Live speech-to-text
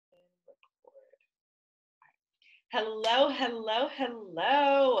Hello, hello,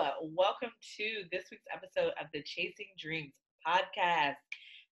 hello. Welcome to this week's episode of the Chasing Dreams podcast.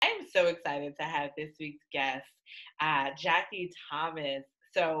 I'm so excited to have this week's guest, Jackie Thomas.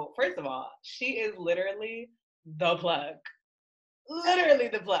 So, first of all, she is literally the plug. Literally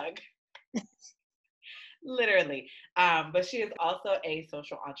the plug. Literally. But she is also a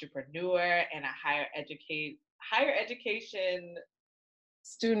social entrepreneur and a higher education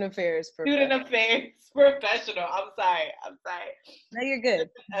Student student affairs professional. I'm sorry. No, you're good.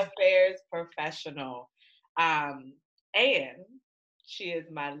 Affairs professional. And she is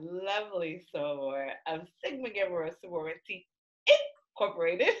my lovely soror of Sigma Gamma Sorority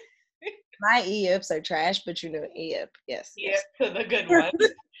Incorporated. My EIPs are trash, but EIP. Yes, Yeah, yes. to the good ones,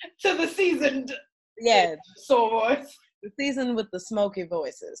 to the seasoned Yeah, sorors. the season with the smoky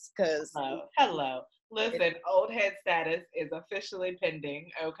voices, because Hello. Listen, old head status is officially pending.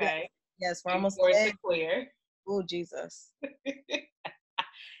 yes, Okay, yes, we're almost before there. it's clear. Oh, Jesus.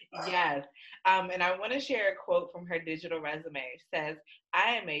 Yes. And I want to share a quote from her digital resume. It says,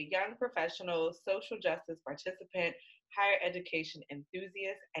 I am a young professional, social justice participant, higher education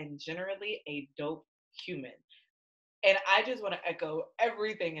enthusiast, and generally a dope human. And I just want to echo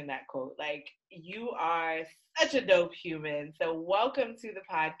everything in that quote. Like, you are such a dope human. So, welcome to the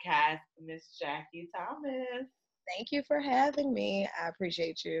podcast, Miss Jackie Thomas. Thank you for having me. I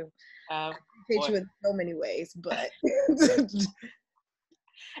appreciate you. Of I appreciate course. you in so many ways, but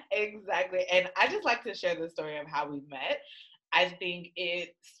Exactly. And I just like to share the story of how we met. I think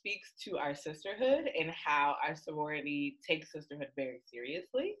it speaks to our sisterhood and how our sorority takes sisterhood very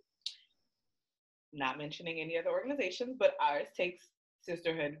seriously. Not mentioning any other organizations, but ours takes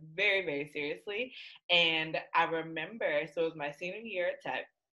sisterhood very, very seriously. And I remember, so it was my senior year at Tech,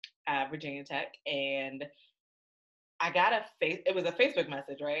 Virginia Tech, and I got it was a Facebook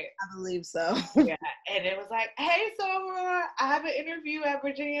message, right? I believe so. Yeah, and it was like, "Hey, Sora, I have an interview at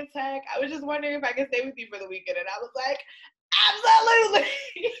Virginia Tech. I was just wondering if I could stay with you for the weekend." And I was like, "Absolutely!"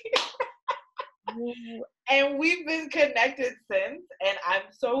 And we've been connected since, and I'm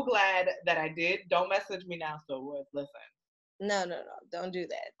so glad that I did. Don't message me now, Sora. Listen, No, don't do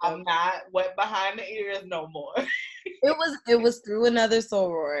that. I'm not wet behind the ears no more. It was through another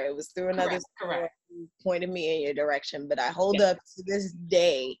soror. It was through another soror Correct. who pointed me in your direction. But I hold Yeah. up to this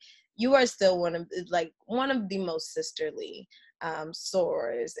day, you are still one of the most sisterly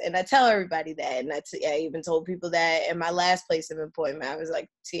sorors. And I tell everybody that, and I even told people that in my last place of employment. I was like,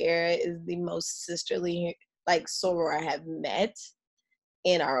 Tierra is the most sisterly soror I have met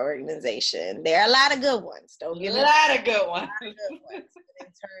in our organization. There are a lot of good ones. Don't A get me lot of good ones. good ones. But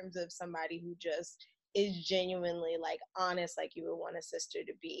in terms of somebody who just is genuinely honest, like you would want a sister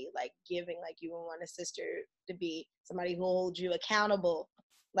to be, like giving, like you would want a sister to be, somebody who holds you accountable,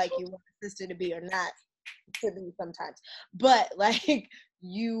 like you want a sister to be, or not to be sometimes. But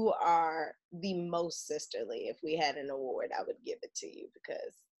you are the most sisterly. If we had an award, I would give it to you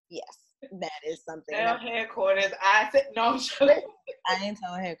because yes, that is something. Tell headquarters. I said no. I'm joking. I ain't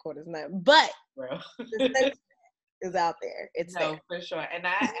telling headquarters nothing, but Bro. the sentiment is out there. It's No, there. for sure. And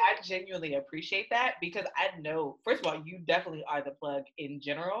I genuinely appreciate that because I know, first of all, you definitely are the plug in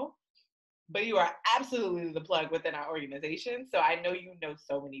general, but you are absolutely the plug within our organization. So I know you know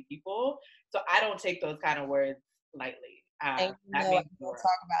so many people. So I don't take those kind of words lightly. And That I means don't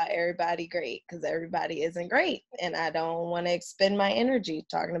talk about everybody great because everybody isn't great. And I don't want to expend my energy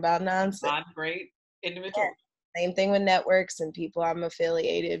talking about nonsense. not great individual. Same thing with networks and people I'm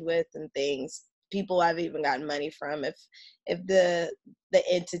affiliated with and things. People I've even gotten money from. If the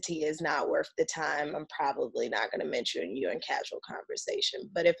entity is not worth the time, I'm probably not going to mention you in casual conversation.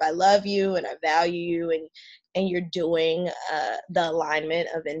 But if I love you and I value you and you're doing the alignment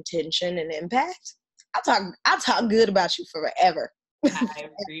of intention and impact, I'll talk good about you forever. I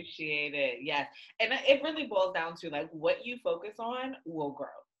appreciate it. Yes. And it really boils down to like what you focus on will grow.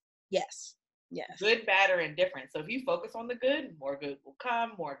 Yes. Yes. Good, bad, or indifferent. So if you focus on the good, more good will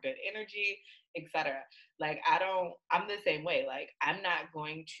come, more good energy, etc. Like I'm the same way. Like I'm not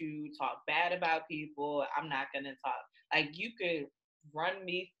going to talk bad about people. I'm not gonna talk like you could run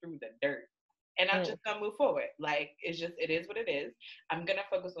me through the dirt. And I'm just gonna move forward. Like it is what it is. I'm gonna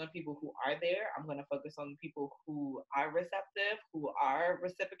focus on the people who are there. I'm gonna focus on the people who are receptive, who are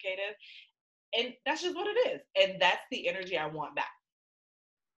reciprocative. And that's just what it is. And that's the energy I want back.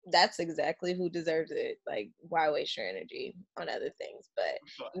 That's exactly who deserves it. Like, why waste your energy on other things? But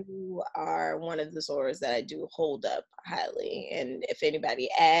Sure. you are one of the swords that I do hold up highly. And if anybody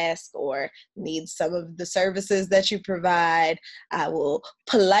asks or needs some of the services that you provide, I will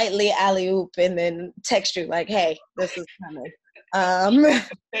politely alley-oop and then text you like, hey, this is coming.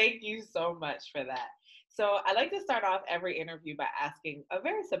 Thank you so much for that. So I like to start off every interview by asking a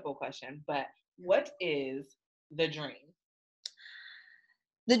very simple question, but what is the dream?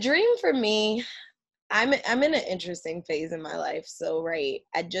 The dream for me, I'm in an interesting phase in my life. So right,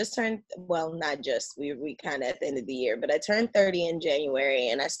 I just turned, well, not just, we kind of at the end of the year, but I turned 30 in January,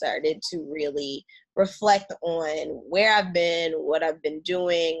 and I started to really reflect on where I've been, what I've been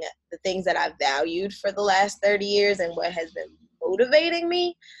doing, the things that I've valued for the last 30 years, and what has been motivating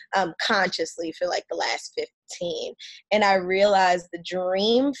me consciously for like the last 15. And I realized the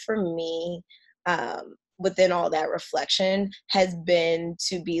dream for me, within all that reflection, has been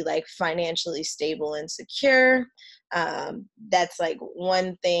to be like financially stable and secure. That's like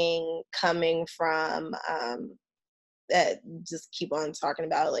one thing coming from, that just keep on talking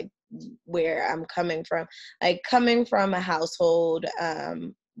about like where I'm coming from, like coming from a household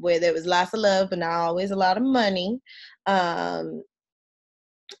where there was lots of love but not always a lot of money. um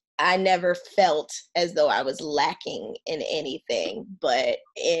I never felt as though I was lacking in anything. But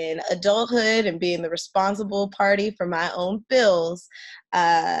in adulthood and being the responsible party for my own bills,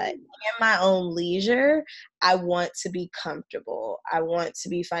 in my own leisure, I want to be comfortable. I want to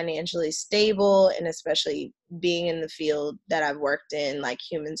be financially stable, and especially being in the field that I've worked in, like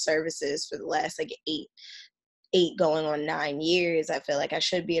human services, for the last like eight going on 9 years, I feel like I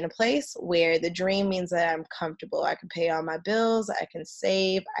should be in a place where the dream means that I'm comfortable. I can pay all my bills, I can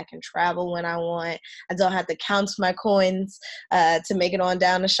save, I can travel when I want. I don't have to count my coins to make it on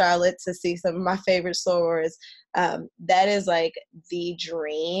down to Charlotte to see some of my favorite stores. That is like the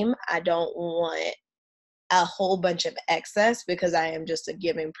dream. I don't want a whole bunch of excess, because I am just a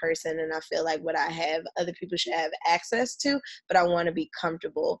giving person, and I feel like what I have, other people should have access to, but I want to be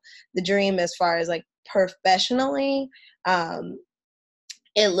comfortable. The dream, as far as like professionally, um,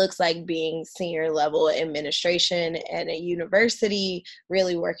 it looks like being senior level administration at a university,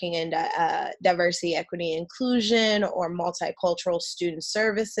 really working in diversity, equity, inclusion, or multicultural student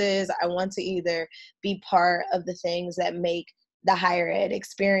services. I want to either be part of the things that make the higher ed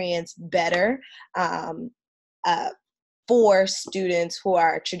experience better, um, uh, for students who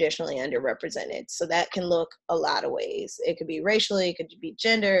are traditionally underrepresented. So that can look a lot of ways. It could be racially, it could be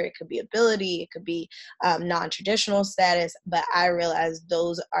gender, it could be ability, it could be non-traditional status. But I realize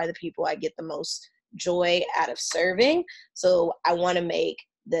those are the people I get the most joy out of serving. So I want to make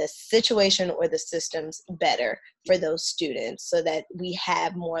the situation or the systems better for those students, so that we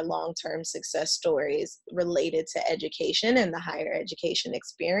have more long-term success stories related to education and the higher education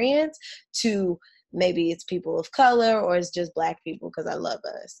experience, to maybe it's people of color, or it's just Black people, because I love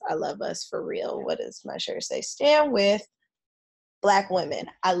us. I love us for real. What does my shirt say? Stand with Black women.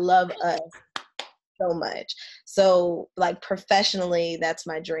 I love us so much. So like professionally, that's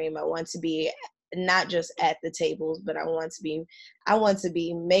my dream. I want to be not just at the tables, but I want to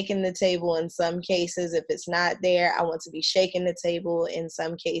be making the table in some cases. If it's not there, I want to be shaking the table in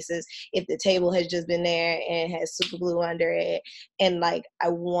some cases. If the table has just been there and it has super glue under it, and like I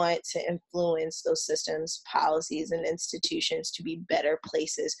want to influence those systems, policies, and institutions to be better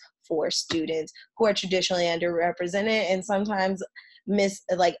places for students who are traditionally underrepresented, and sometimes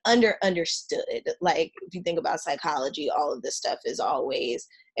understood. Like if you think about psychology, all of this stuff is always,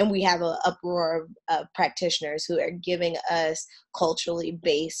 and we have an uproar of practitioners who are giving us culturally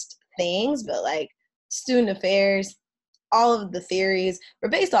based things, but like student affairs, all of the theories are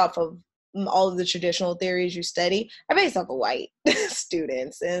based off of, all of the traditional theories you study are based off of white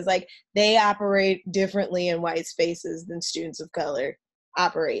students. And it's like they operate differently in white spaces than students of color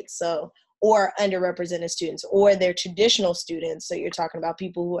operate. So, or underrepresented students, or they're traditional students. So you're talking about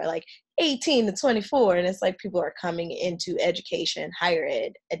people who are like 18 to 24, and it's like people are coming into education, higher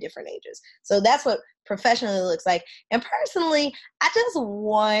ed, at different ages. So that's what professionally looks like. And personally, I just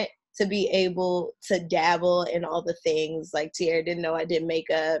want to be able to dabble in all the things. Like Tierra didn't know I did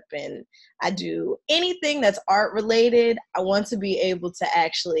makeup, and I do anything that's art related. I want to be able to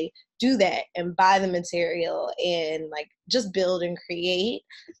actually do that and buy the material and like just build and create.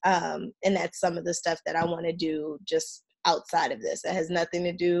 And that's some of the stuff that I want to do just outside of this. It has nothing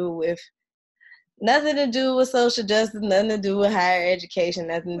to do with social justice, nothing to do with higher education,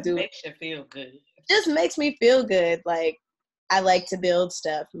 nothing to do with, Makes you feel good. just makes me feel good. Like I like to build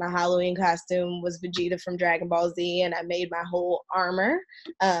stuff. My Halloween costume was Vegeta from Dragon Ball Z, and I made my whole armor.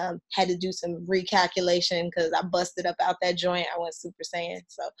 Had to do some recalculation because I busted up out that joint. I went Super Saiyan.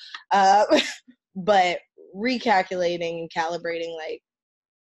 So, but recalculating and calibrating like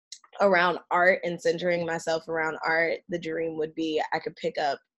around art and centering myself around art, the dream would be I could pick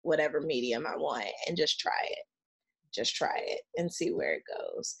up whatever medium I want and just try it and see where it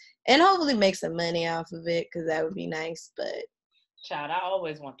goes, and hopefully make some money off of it, because that would be nice. But Child, I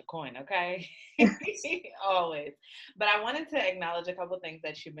always want the coin, okay? Always. But I wanted to acknowledge a couple things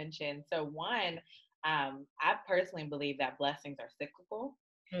that you mentioned. So one, I personally believe that blessings are cyclical.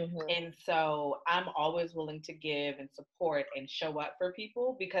 Mm-hmm. And so I'm always willing to give and support and show up for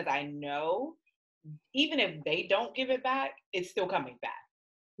people because I know even if they don't give it back, it's still coming back.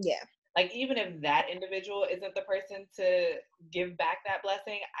 Yeah. Like even if that individual isn't the person to give back that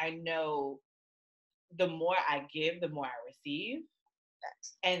blessing, I know the more I give, the more I receive.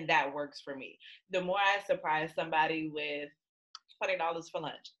 And that works for me. The more I surprise somebody with $20 for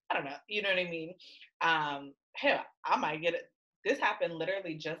lunch, I don't know, you know what I mean? Hell, I might get it. This happened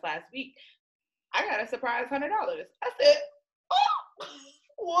literally just last week. I got a surprise $100. I said, oh,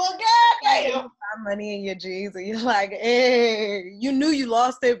 well, goddamn. Money in your jeans, and you're like, hey, you knew you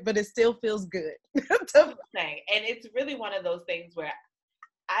lost it, but it still feels good. And it's really one of those things where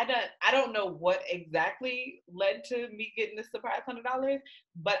I don't know what exactly led to me getting this surprise $100,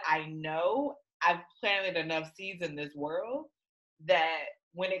 but I know I've planted enough seeds in this world that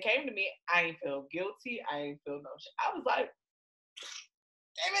when it came to me, I ain't feel guilty. I ain't feel no shit. I was like,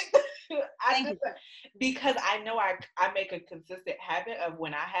 damn it. Because I know I make a consistent habit of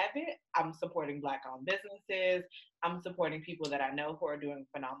when I have it, I'm supporting Black owned businesses. I'm supporting people that I know who are doing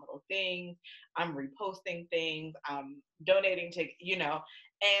phenomenal things. I'm reposting things. I'm donating to,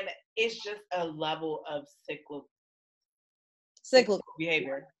 and it's just a level of cyclical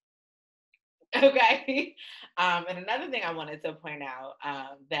behavior. Okay. And another thing I wanted to point out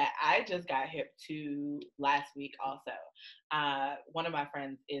that I just got hip to last week also. One of my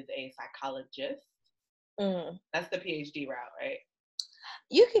friends is a psychologist. That's the PhD route, right?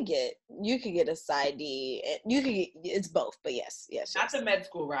 You could get a PsyD. You could get, it's both, but yes. Not the med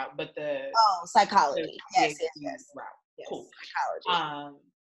school route, but the psychology. Yes. Route. Yes. Cool. Psychology.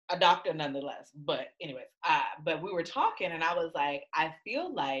 A doctor nonetheless. But anyways, but we were talking and I was like, I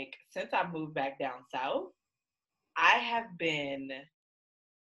feel like since I moved back down south, I have been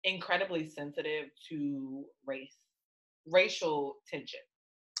incredibly sensitive to racial tension.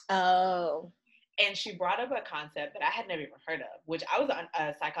 Oh. And she brought up a concept that I had never even heard of, which I was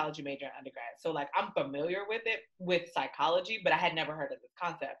a psychology major in undergrad. So like I'm familiar with it, with psychology, but I had never heard of this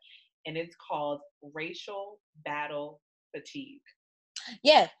concept. And it's called racial battle fatigue.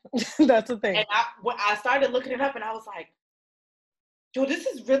 Yeah, that's the thing. And when I started looking it up and I was like, yo, this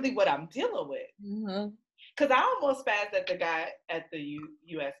is really what I'm dealing with. Because I almost spazzed at the guy at the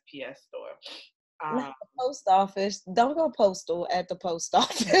USPS store. The post office. Don't go postal at the post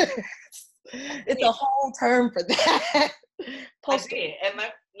office. It's a whole term for that. Postal. I did. And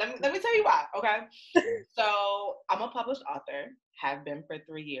let me tell you why, okay? So I'm a published author, have been for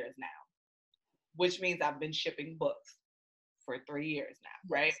 3 years now, which means I've been shipping books for 3 years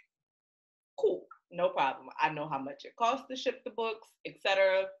now, right? Cool, no problem. I know how much it costs to ship the books,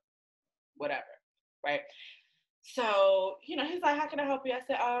 etc., whatever, right? So, he's like, how can I help you? I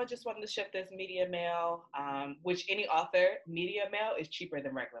said, I just wanted to ship this media mail, which any author, media mail is cheaper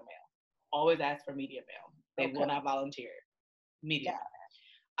than regular mail. Always ask for media mail. They will not volunteer media.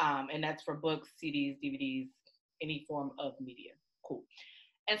 And that's for books, CDs, DVDs, any form of media. Cool.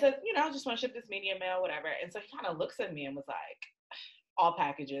 And so, I just want to ship this media mail, whatever. And so he kind of looks at me and was like, all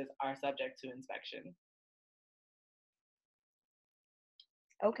packages are subject to inspection.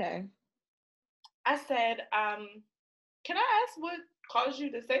 Okay. I said, can I ask what caused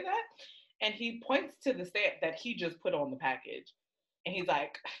you to say that? And he points to the stamp that he just put on the package. And he's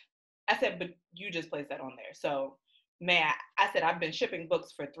like, I said, but you just placed that on there. So, man, I said, I've been shipping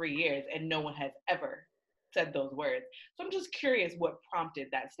books for 3 years and no one has ever said those words. So I'm just curious what prompted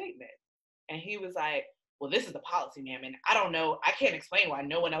that statement. And he was like, well, this is the policy, ma'am. And I don't know, I can't explain why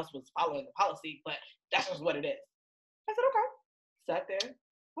no one else was following the policy, but that's just what it is. I said, okay. Sat there,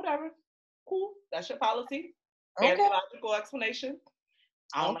 whatever. Cool. That's your policy. Very logical explanation.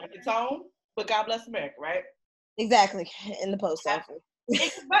 I don't like the tone, but God bless America, right? Exactly. In the post office.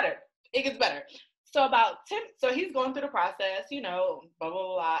 It gets better. So so he's going through the process, blah, blah,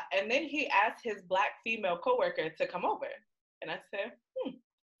 blah. And then he asked his Black female coworker to come over. And I said,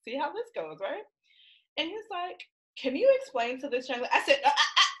 see how this goes, right? And he's like, can you explain to this young lady?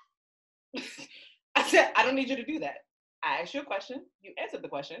 I said, I don't need you to do that. I asked you a question. You answered the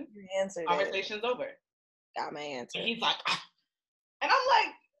question. You answered Conversation's over. Got my answer. And he's like, and I'm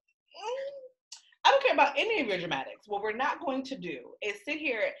like, I don't care about any of your dramatics. What we're not going to do is sit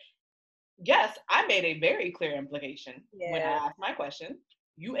here. Yes, I made a very clear implication when I asked my question.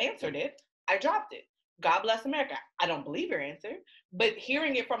 You answered it. I dropped it. God bless America. I don't believe your answer, but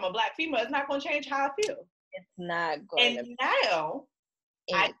hearing it from a Black female is not going to change how I feel. It's not going to. And now,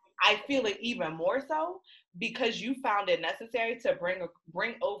 I feel it even more so because you found it necessary to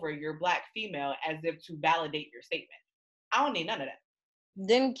bring over your Black female as if to validate your statement. I don't need none of that.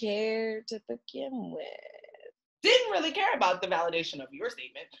 Didn't care to begin with. Didn't really care about the validation of your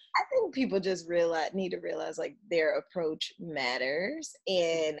statement. I think people just need to realize like their approach matters,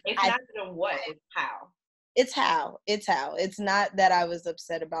 and It's not even what, it's how. It's how. It's not that I was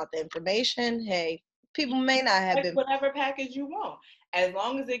upset about the information. Hey, people may not have been. Whatever package you want. As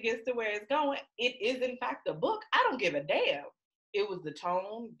long as it gets to where it's going, it is in fact a book. I don't give a damn. It was the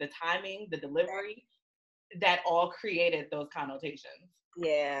tone, the timing, the delivery that all created those connotations.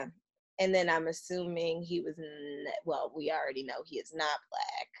 Yeah. And then I'm assuming he was, well, we already know he is not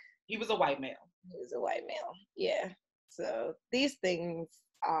Black. He was a white male. He was a white male. Yeah. So these things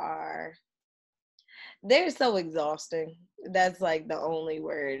are, they're so exhausting. That's like the only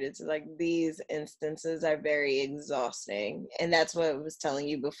word. It's like these instances are very exhausting. And that's what I was telling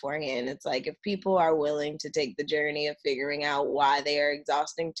you beforehand. It's like if people are willing to take the journey of figuring out why they are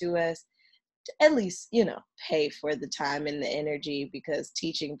exhausting to us, at least, pay for the time and the energy, because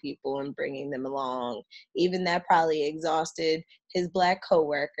teaching people and bringing them along, even that probably exhausted his Black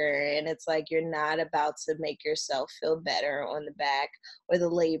coworker. And it's like, you're not about to make yourself feel better on the back or the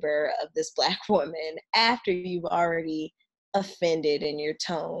labor of this Black woman after you've already offended in your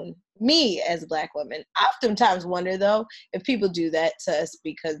tone me as a Black woman. I oftentimes wonder though if people do that to us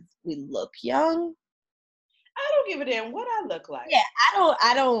because we look young. I don't give a damn what I look like. Yeah,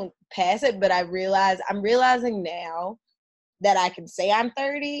 I don't pass it, but I'm realizing now that I can say I'm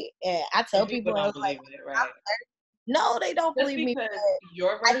 30, and I tell people I don't was like, believe it, right? no, they don't Just believe me. because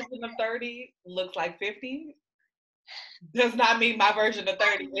your version of 30 looks like 50 does not mean my version of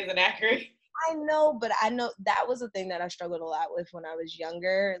 30 isn't accurate. I know, but I know that was a thing that I struggled a lot with when I was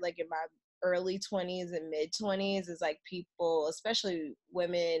younger, like in my early 20s and mid 20s, is like people, especially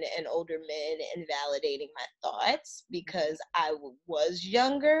women and older men, invalidating my thoughts because I was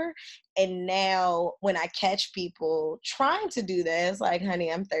younger. And now when I catch people trying to do that, it's like,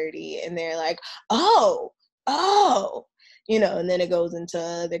 honey, I'm 30. And they're like, oh, and then it goes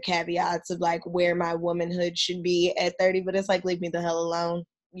into the caveats of like where my womanhood should be at 30. But it's like, leave me the hell alone.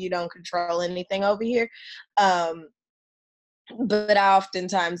 You don't control anything over here. But I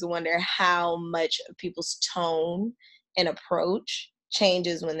oftentimes wonder how much of people's tone and approach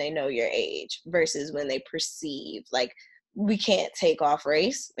changes when they know your age versus when they perceive. Like, we can't take off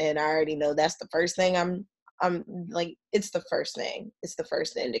race, and I already know that's the first thing I'm like, it's the first thing. It's the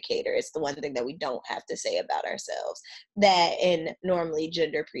first indicator. It's the one thing that we don't have to say about ourselves. That and normally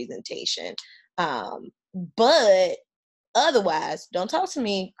gender presentation. But otherwise, don't talk to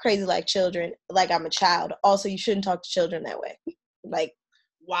me crazy like children, like I'm a child. Also, you shouldn't talk to children that way. Like,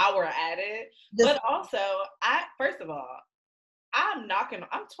 while we're at it. But also, first of all, I'm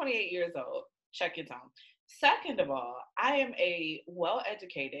 28 years old. Check your tone. Second of all, I am a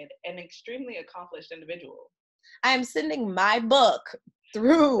well-educated and extremely accomplished individual. I am sending my book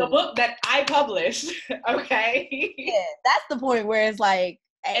through the book that I published. Okay. Yeah, that's the point where it's like,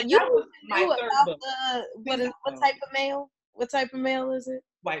 and you that was my knew third about book. what type of male? What type of male is it?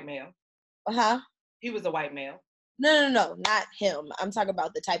 White male. He was a white male. No, not him. I'm talking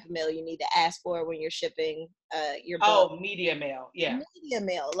about the type of mail you need to ask for when you're shipping your book. Oh, media mail. Yeah. Media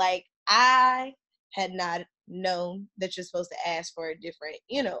mail. Like, I had not known that you're supposed to ask for a different,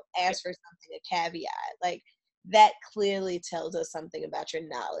 ask for something, a caveat. Like, that clearly tells us something about your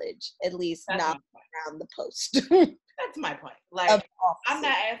knowledge, at least not around the post. That's my point. Like, I'm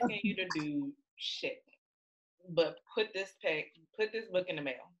not asking you to do shit, but put this book in the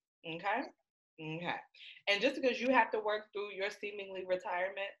mail. Okay? Okay. And just because you have to work through your seemingly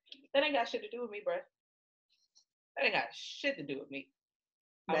retirement, that ain't got shit to do with me, bruh. That ain't got shit to do with me.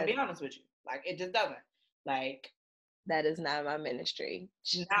 I'm gonna be honest with you. Like, it just doesn't. Like, that is not my ministry.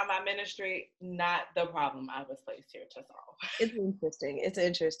 Not my ministry, not the problem I was placed here to solve. It's interesting. It's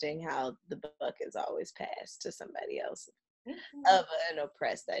interesting how the buck is always passed to somebody else of an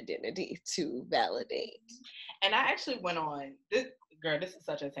oppressed identity to validate. And I actually went on this. Girl, this is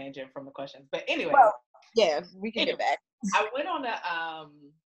such a tangent from the questions, but anyway. Well, yeah, we can get back. I went on I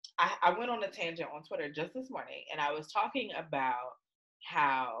went on a tangent on Twitter just this morning, and I was talking about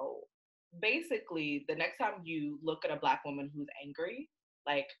how basically the next time you look at a Black woman who's angry,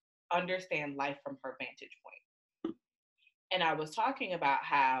 like, understand life from her vantage point. And I was talking about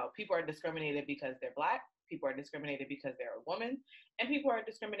how people are discriminated because they're Black, people are discriminated because they're a woman, and people are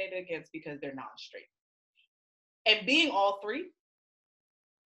discriminated against because they're non-straight. And being all three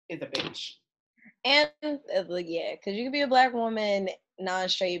is a bitch. And yeah, because you can be a Black woman,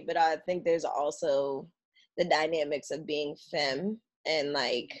 non-straight, but I think there's also the dynamics of being femme and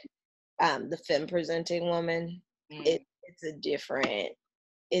like the femme presenting woman, Mm. it's a different.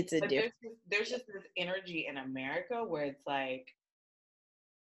 It's a But different. there's just this energy in America where it's like,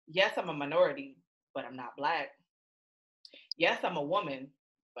 yes, I'm a minority, but I'm not black. Yes, I'm a woman,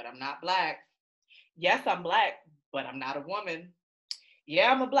 but I'm not black. Yes, I'm black, but I'm not a woman.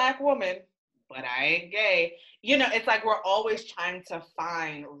 Yeah, I'm a black woman, but I ain't gay. You know, it's like we're always trying to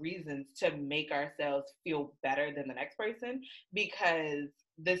find reasons to make ourselves feel better than the next person because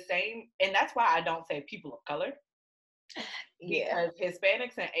the same, and that's why I don't say people of color Yeah, because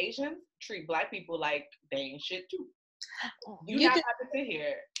Hispanics and Asians treat black people like they ain't shit too. You're you not can about to sit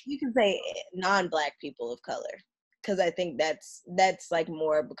here. say non-black people of color, because I think that's like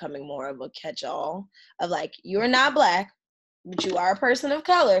more becoming more of a catch-all of like, you're not black, but you are a person of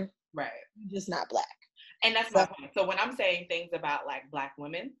color. Right. You're just not black. And that's my So point. So when I'm saying things about like black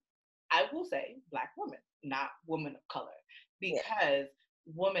women, I will say black women, not women of color, yeah. because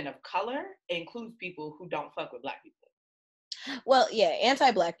women of color includes people who don't fuck with black people. Well, yeah,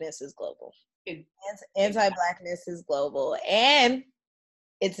 anti-blackness is global. It, Anti-blackness is global, and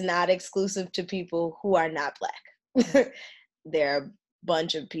it's not exclusive to people who are not black. There are a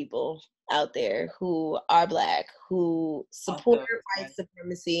bunch of people out there who are black, who support also, white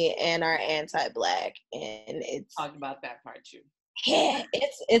supremacy and are anti-black, and it's talked about that part too. yeah,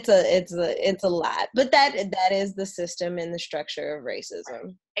 it's a lot. But that is the system and the structure of Right.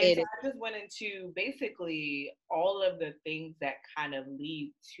 racism. And It so is. I just went into basically all of the things that kind of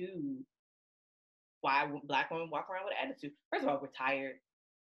lead to why black women walk around with attitude. First of all, we're tired.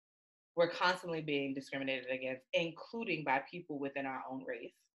 We're constantly being discriminated against, including by people within our own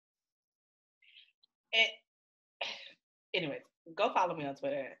race. And anyways, go follow me on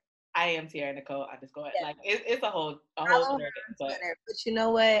Twitter. I am Tierra Nicole _. Yeah, Like it's a whole follow her story, on but Twitter. But you know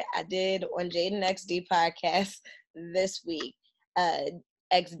what? I did on Jaden XD podcast this week.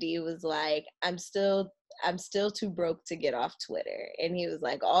 XD was like, I'm still too broke to get off Twitter. And he was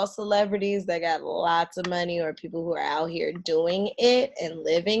like, all celebrities that got lots of money or people who are out here doing it and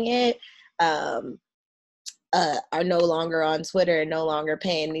living it, um, are no longer on Twitter and no longer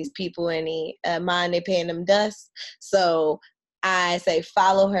paying these people any mind. They paying them dust. So I say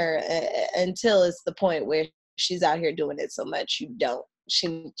follow her until it's the point where she's out here doing it so much she don't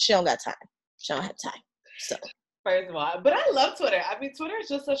got time. She don't have time. So first of all, but I love Twitter. I mean, Twitter is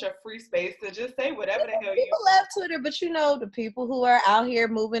just such a free space to just say whatever the hell you people love Twitter, but the people who are out here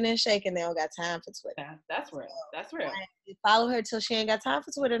moving and shaking, they don't got time for Twitter. want. That's real. That's real. Follow her till she ain't got time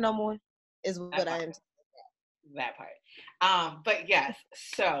for Twitter no more. Is That what I part. am. That part. But yes.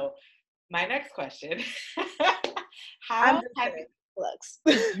 So my next question: I'm How just have saying,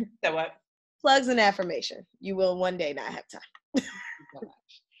 you? plugs. So what? Plugs and affirmation. You will one day not have time. So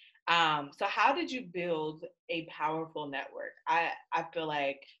much. So how did you build a powerful network? I feel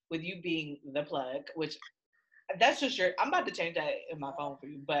like with you being the plug, which that's just your. I'm about to change that in my phone for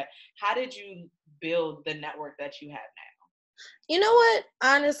you. But how did you build the network that you have now? You know what?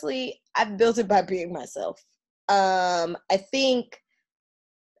 Honestly, I built it by being myself. I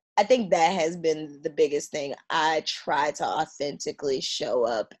think that has been the biggest thing. I try to authentically show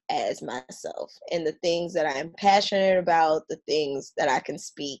up as myself and the things that I'm passionate about, the things that I can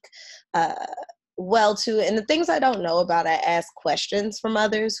speak uh, well to, and the things I don't know about, I ask questions from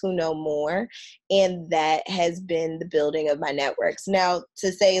others who know more. And that has been the building of my networks. Now,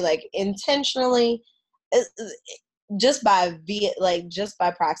 to say like intentionally, just by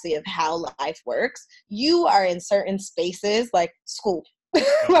proxy of how life works, you are in certain spaces like school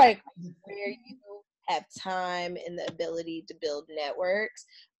like where you have time and the ability to build networks,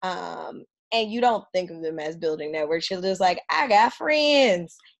 and you don't think of them as building networks. You're just like, I got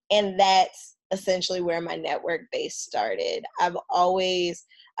friends, and that's essentially where my network base started. I've always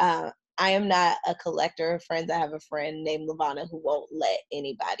I am not a collector of friends. I have a friend named Lavana who won't let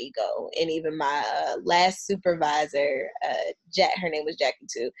anybody go. And even my last supervisor, her name was Jackie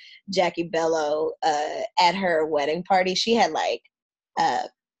too, Jackie Bello, at her wedding party, she had like, uh,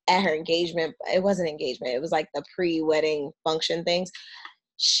 at her engagement, it wasn't engagement, it was like the pre-wedding function things.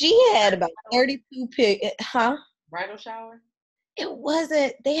 She had about 32 huh? Bridal shower. It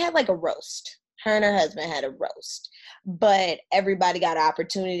wasn't, they had like a roast. Her and her husband had a roast, but everybody got an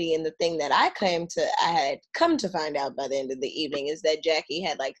opportunity. And the thing that I had come to find out by the end of the evening is that Jackie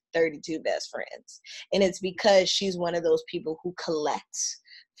had like 32 best friends. And it's because she's one of those people who collects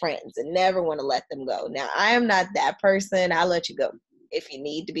friends and never want to let them go. Now, I am not that person. I'll let you go if you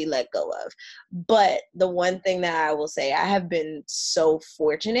need to be let go of. But the one thing that I will say, I have been so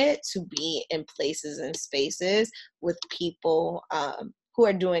fortunate to be in places and spaces with people who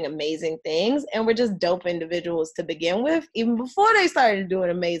are doing amazing things, and we're just dope individuals to begin with, even before they started doing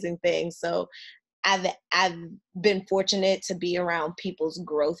amazing things. So I've been fortunate to be around people's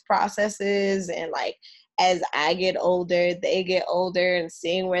growth processes, and like as I get older, they get older, and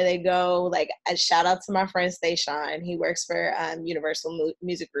seeing where they go. Like, a shout out to my friend Stayshawn. He works for Universal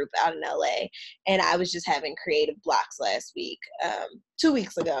Music Group out in LA, and I was just having creative blocks last week, 2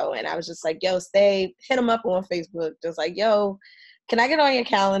 weeks ago, and I was just like, "Yo, Stay, hit him up on Facebook, just like, yo, can I get on your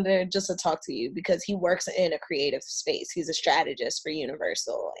calendar just to talk to you?" Because he works in a creative space. He's a strategist for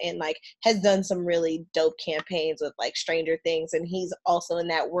Universal, and like has done some really dope campaigns with like Stranger Things. And he's also in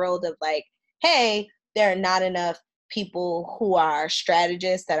that world of like, hey, there are not enough people who are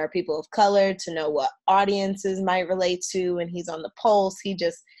strategists that are people of color to know what audiences might relate to. And he's on the pulse. He's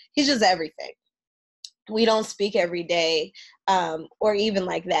just everything. We don't speak every day, or even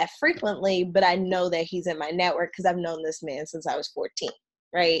like that frequently, but I know that he's in my network because I've known this man since I was 14,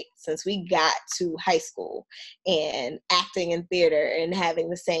 right? Since we got to high school, and acting in theater and having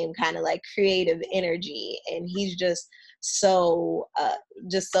the same kind of like creative energy. And he's just so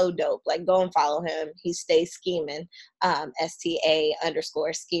dope. Like, go and follow him. He stays scheming, sta_scheming,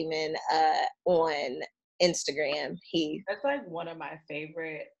 on Instagram. That's like one of my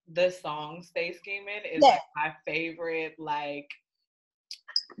favorite. The song "Stay Scheming" is Yeah. like my favorite. Like,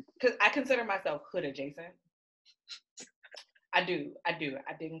 cause I consider myself hood adjacent. I do. I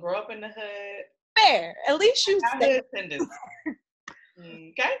didn't grow up in the hood. Fair. At least you I got stay. hood tendencies.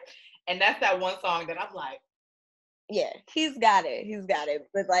 Okay, and that's that one song that I'm like, Yeah, he's got it. He's got it.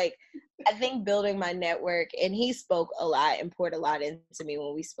 But like, I think building my network, and he spoke a lot and poured a lot into me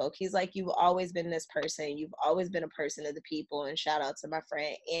when we spoke. He's like, you've always been this person. You've always been a person of the people. And shout out to my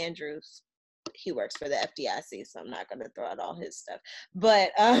friend Andrew. He works for the FDIC, so I'm not going to throw out all his stuff.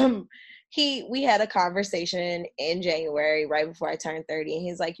 But we had a conversation in January right before I turned 30, and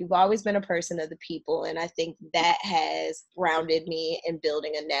he's like, you've always been a person of the people. And I think that has grounded me in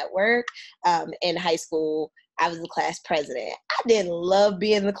building a network. In high school, I was the class president. I didn't love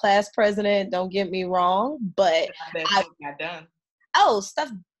being the class president, don't get me wrong, but I bet I shit got done. stuff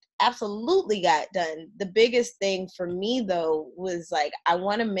absolutely got done. The biggest thing for me though was like, I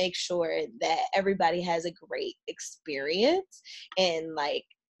want to make sure that everybody has a great experience, and like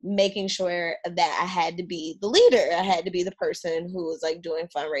making sure that I had to be the leader. I had to be the person who was like doing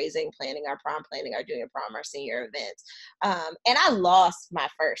fundraising, planning our prom, planning our junior prom, our senior events. And I lost my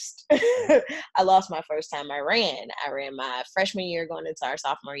first. I lost my first time I ran. I ran my freshman year going into our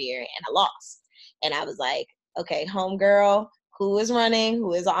sophomore year, and I lost. And I was like, okay, homegirl, who is running,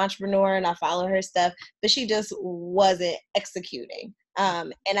 who is an entrepreneur, and I follow her stuff, but she just wasn't executing.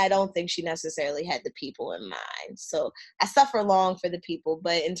 And I don't think she necessarily had the people in mind. So I suffer long for the people,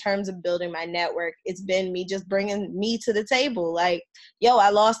 but in terms of building my network, it's been me just bringing me to the table. Like, yo, I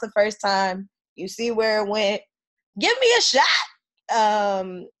lost the first time. You see where it went. Give me a shot.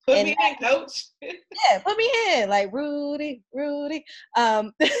 Put me in, coach. Yeah, put me in. Like, Rudy.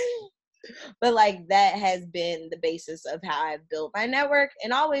 But like, that has been the basis of how I've built my network,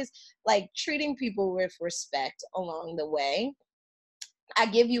 and always like treating people with respect along the way. I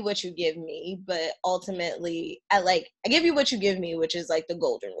give you what you give me, but ultimately I give you what you give me, which is like the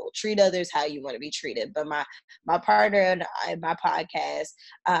golden rule. Treat others how you want to be treated. But my partner and I, my podcast,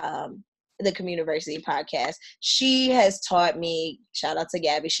 the Communiversity podcast, she has taught me, shout out to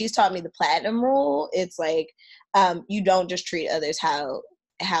Gabby, she's taught me the platinum rule. It's like, you don't just treat others how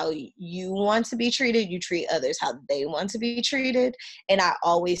you want to be treated, you treat others how they want to be treated. And I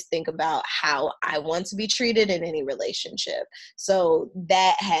always think about how I want to be treated in any relationship. So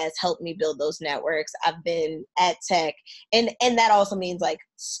that has helped me build those networks. I've been at tech, and that also means like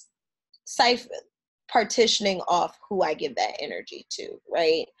partitioning off who I give that energy to,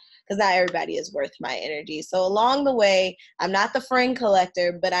 right? Because not everybody is worth my energy. So along the way, I'm not the friend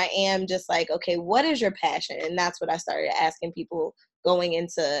collector, but I am just like, okay, what is your passion? And that's what I started asking people going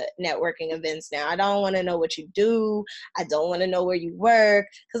into networking events now. I don't want to know what you do. I don't want to know where you work,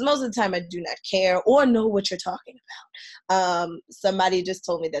 because most of the time I do not care or know what you're talking about. Somebody just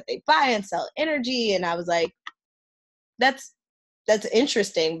told me that they buy and sell energy, and I was like, that's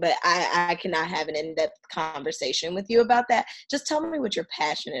interesting, but I cannot have an in-depth conversation with you about that. Just tell me what you're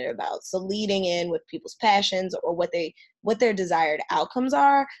passionate about. So leading in with people's passions, or what their desired outcomes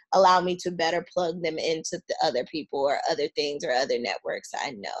are, allow me to better plug them into the other people or other things or other networks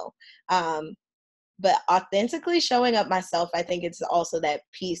I know. But authentically showing up myself, I think it's also that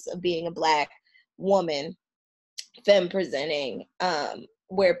piece of being a Black woman, femme presenting,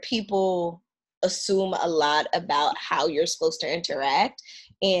 where people assume a lot about how you're supposed to interact.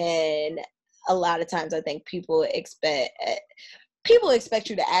 And a lot of times I think people expect people expect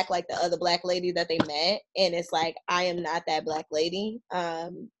you to act like the other Black lady that they met, and it's like, I am not that Black lady.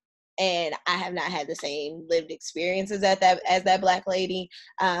 And I have not had the same lived experiences as that Black lady.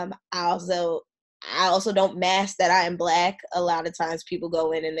 I also don't mask that I am Black. A lot of times people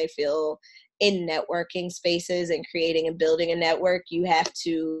go in and they feel, in networking spaces and creating and building a network, you have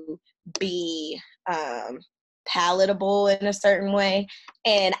to be palatable in a certain way.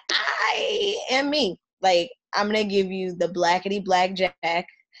 And I am me. Like, I'm gonna give you the blackety blackjack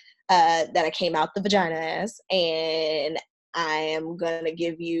that I came out the vagina as, and I am gonna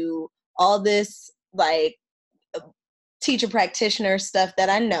give you all this like teacher practitioner stuff that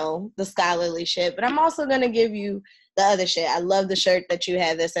I know, the scholarly shit, but I'm also gonna give you the other shit. I love the shirt that you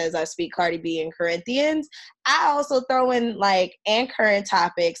have that says I speak Cardi B and Corinthians. I also throw in like and current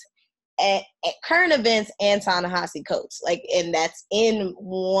topics at current events and Ta-Nehisi Coates. Like, and that's in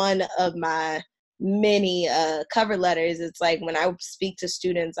one of my many cover letters. It's like, when I speak to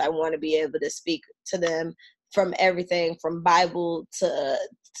students, I want to be able to speak to them from everything from Bible to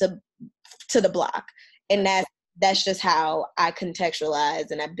to the block. And that's just how I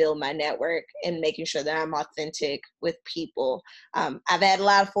contextualize and I build my network, and making sure that I'm authentic with people. I've had a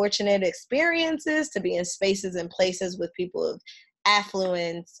lot of fortunate experiences to be in spaces and places with people of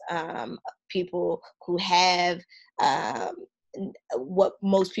affluence, people who have um, what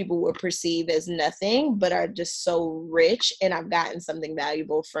most people would perceive as nothing, but are just so rich. And I've gotten something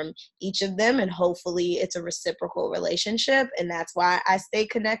valuable from each of them. And hopefully it's a reciprocal relationship. And that's why I stay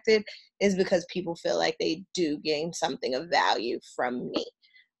connected, is because people feel like they do gain something of value from me.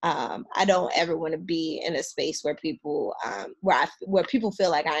 I don't ever want to be in a space where people where people feel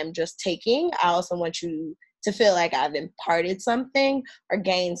like I'm just taking. I also want you to feel like I've imparted something or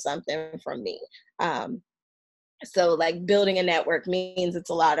gained something from me. So like, building a network means it's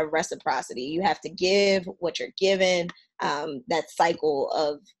a lot of reciprocity. You have to give what you're given. That cycle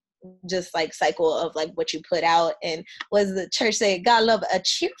of like what you put out. And what does the church say? God love a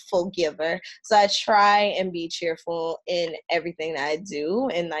cheerful giver. So I try and be cheerful in everything that I do.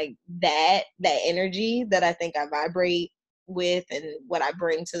 And like that energy that I think I vibrate with and what I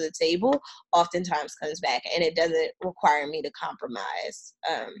bring to the table oftentimes comes back, and it doesn't require me to compromise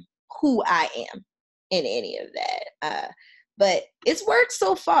who I am in any of that. But it's worked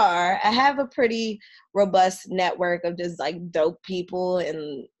so far. I have a pretty robust network of just like dope people,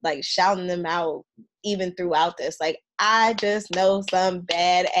 and like shouting them out even throughout this. Like, I just know some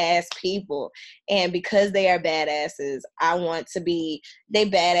badass people, and because they are badasses, I want to be they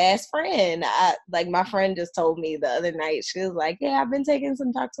badass friend. Like, my friend just told me the other night, she was like, yeah, I've been taking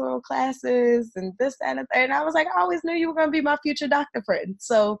some doctoral classes and this, that, and the third. And I was like, I always knew you were going to be my future doctor friend.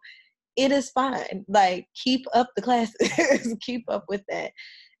 So it is fine. Like, keep up the classes, keep up with that.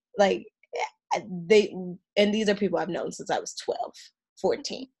 Like, and these are people I've known since I was 12,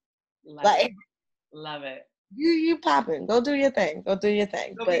 14. Love it. Like, Love it. you popping, go do your thing, It'll be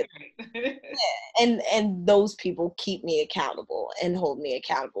but great. and those people keep me accountable and hold me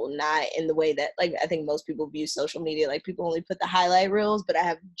accountable, not in the way that, like, I think most people view social media, like people only put the highlight reels, but I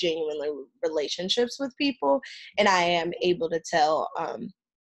have genuinely relationships with people, and I am able to tell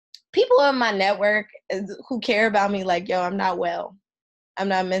people in my network who care about me, like, yo, I'm not well. I'm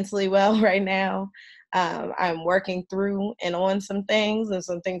not mentally well right now. I'm working through and on some things, and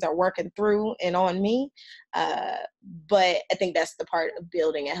some things are working through and on me. Uh, but I think that's the part of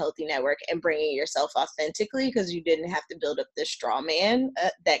building a healthy network and bringing yourself authentically, because you didn't have to build up this straw man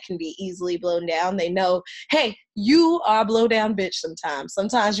that can be easily blown down. They know, hey, you are a blow down bitch sometimes.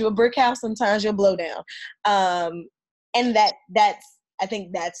 Sometimes you're a brick house, sometimes you're a blow down. And that's I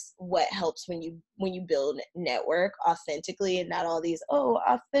think that's what helps when you build network authentically, and not all these,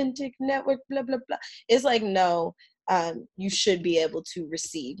 authentic network, blah, blah, blah. It's like, no, you should be able to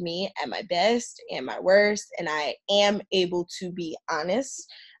receive me at my best and my worst. And I am able to be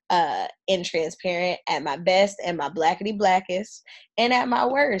honest and transparent at my best and my blackety blackest, and at my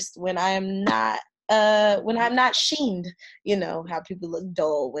worst when I'm not sheened. You know how people look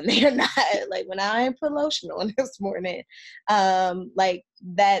dull when they're not, like when I ain't put lotion on this morning. Like,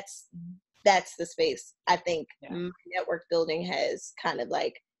 that's the space. I think Yeah. my network building has kind of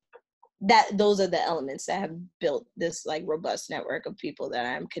like that. Those are the elements that have built this like robust network of people that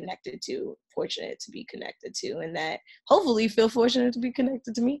I'm connected to, fortunate to be connected to, and that hopefully feel fortunate to be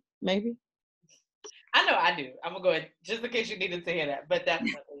connected to me, maybe. I know I do. I'm gonna go ahead just in case you needed to hear that, but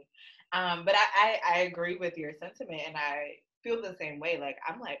definitely. But I agree with your sentiment, and I feel the same way. Like,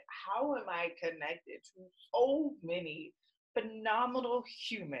 I'm like, how am I connected to so many phenomenal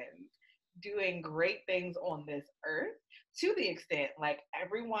humans doing great things on this earth, to the extent like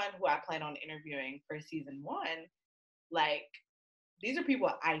everyone who I plan on interviewing for season one, like these are people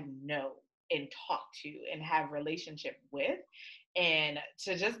I know and talk to and have relationship with. And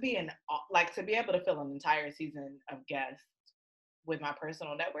to just be like to be able to fill an entire season of guests with my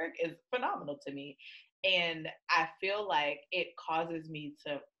personal network is phenomenal to me. And I feel like it causes me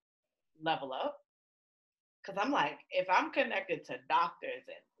to level up because I'm like, if I'm connected to doctors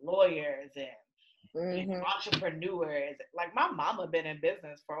and lawyers and Mm-hmm. entrepreneurs, like my mama been in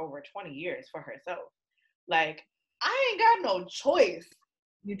business for over 20 years for herself. Like I ain't got no choice.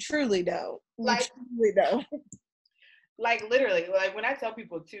 You truly don't. You Like truly don't. like literally, like when I tell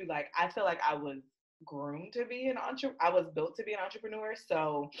people too, like I feel like I was groomed to be an entrepreneur. I was built to be an entrepreneur.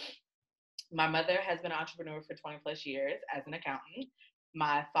 So my mother has been an entrepreneur for 20 plus years as an accountant.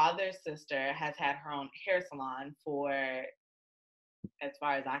 My father's sister has had her own hair salon for as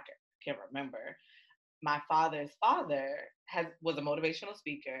far as I can remember. My father's father was a motivational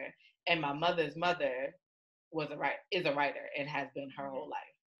speaker, and my mother's mother is a writer and has been her whole life.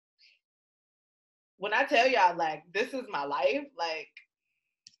 When I tell y'all like this is my life, like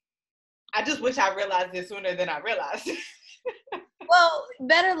I just wish I realized this sooner than I realized. Well,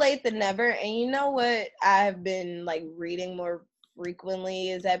 better late than never. And you know what I've been like reading more frequently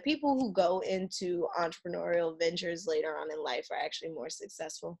is that people who go into entrepreneurial ventures later on in life are actually more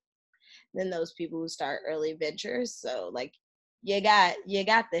successful than those people who start early ventures. So like you got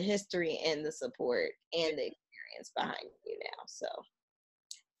the history and the support and the experience behind you now. So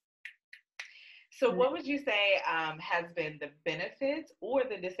So, what would you say has been the benefits or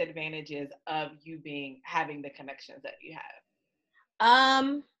the disadvantages of you having the connections that you have?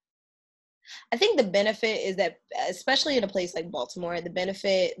 um I think the benefit is that, especially in a place like Baltimore, the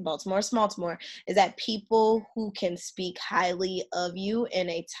benefit, Baltimore, Smaltimore, is that people who can speak highly of you in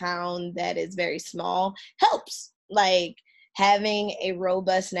a town that is very small helps. Like having a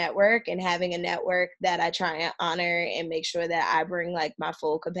robust network and having a network that I try and honor and make sure that I bring like my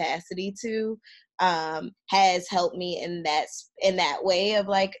full capacity to has helped me in that way of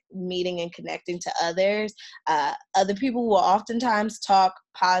like meeting and connecting to others. Other people will oftentimes talk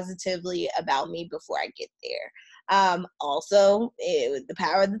positively about me before I get there. Also, the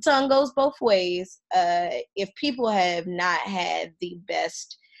power of the tongue goes both ways. If people have not had the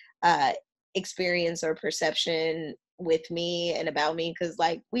best uh, experience or perception with me and about me, because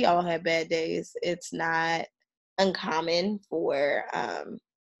like we all have bad days, it's not uncommon for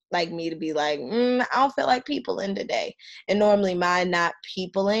like me to be like, I don't feel like peopling today. And normally my not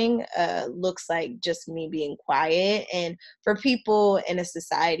peopling looks like just me being quiet. And for people in a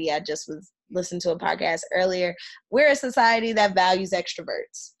society, I just was listening to a podcast earlier, we're a society that values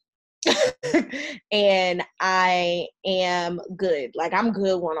extroverts. And I am good. Like I'm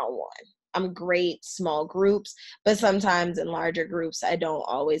good one-on-one. I'm great small groups, but sometimes in larger groups, I don't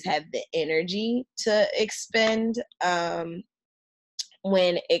always have the energy to expend.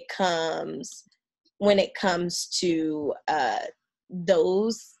 When it comes to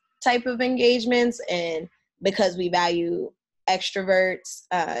those type of engagements, and because we value extroverts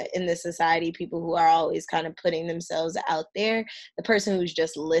in the society, people who are always kind of putting themselves out there, the person who's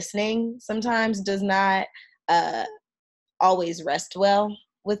just listening sometimes does not uh, always rest well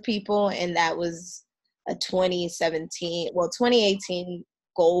with people. And that was a 2018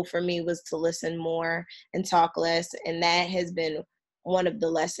 goal for me, was to listen more and talk less. And that has been one of the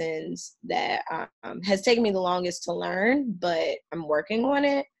lessons that has taken me the longest to learn, but I'm working on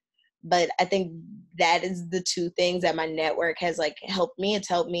it. But I think that is the two things that my network has like helped me. It's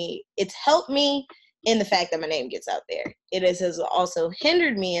helped me in the fact that my name gets out there. Has also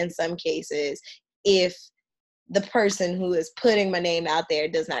hindered me in some cases if the person who is putting my name out there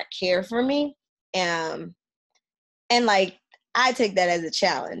does not care for me. And like, I take that as a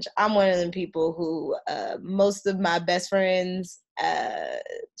challenge. I'm one of them people who most of my best friends,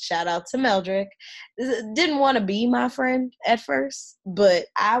 shout out to Meldrick, didn't want to be my friend at first, but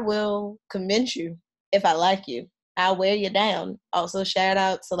I will convince you if I like you. I'll wear you down. Also, shout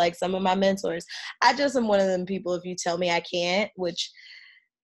out to like some of my mentors. I just am one of them people, if you tell me I can't, which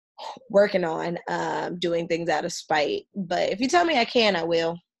working on doing things out of spite. But if you tell me I can, I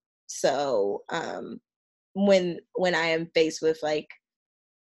will. So when I am faced with like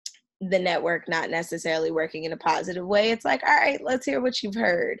the network not necessarily working in a positive way, it's like, all right, let's hear what you've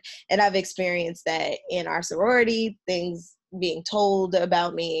heard. And I've experienced that in our sorority, things being told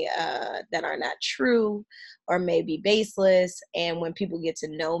about me that are not true or maybe baseless. And when people get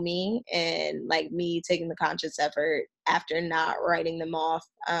to know me, and like me taking the conscious effort after not writing them off,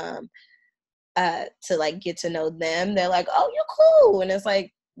 to like get to know them, they're like, oh, you're cool. And it's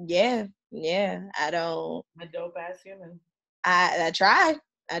like, yeah, I don't, A dope ass human. I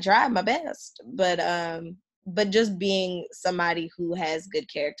try my best, but but just being somebody who has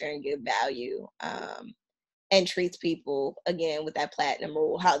good character and good value, and treats people, again, with that platinum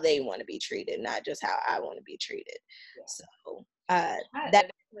rule, how they want to be treated, not just how I want to be treated. Yeah. So I that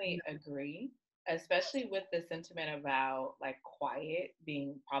definitely agree, especially with the sentiment about like quiet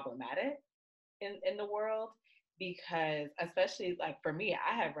being problematic in the world, because especially like for me,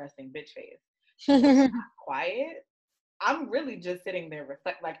 I have resting bitch face. So when I'm quiet, I'm really just sitting there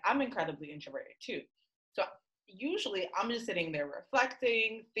reflect. Like I'm incredibly introverted too, so usually I'm just sitting there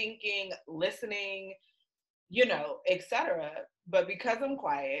reflecting, thinking, listening, etc. But because I'm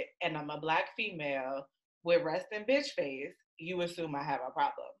quiet and I'm a Black female with resting bitch face, you assume I have a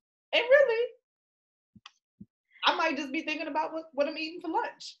problem. And really, I might just be thinking about what I'm eating for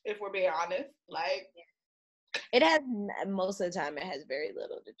lunch, if we're being honest. Like, it has, most of the time it has very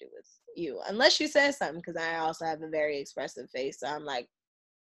little to do with you, unless you said something, because I also have a very expressive face, so I'm like,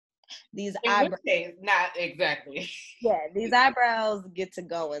 these in which eyebrows, case, not exactly. yeah, these eyebrows get to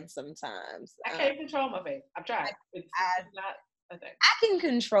going sometimes. I can't control my face. I've tried. It's I, just not a thing. I can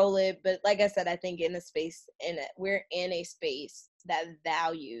control it, but like I said, I think we're in a space that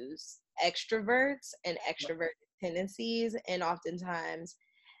values extroverts and extroverted tendencies, and oftentimes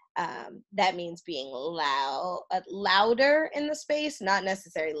that means being louder in the space, not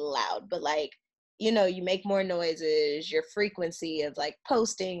necessarily loud, but like, you make more noises, your frequency of like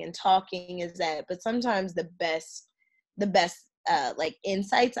posting and talking is that, but sometimes the best like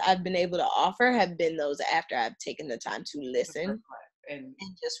insights I've been able to offer have been those after I've taken the time to Just listen reflect and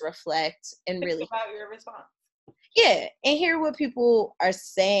and just reflect and think really, about your response. yeah, and hear what people are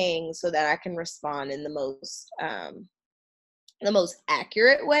saying so that I can respond in the most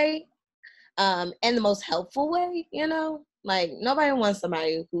accurate way, and the most helpful way. Like, nobody wants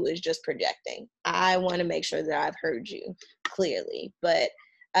somebody who is just projecting. I want to make sure that I've heard you clearly, but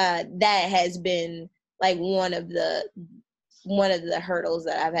that has been like one of the hurdles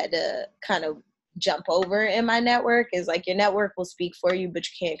that I've had to kind of jump over in my network, is like, your network will speak for you, but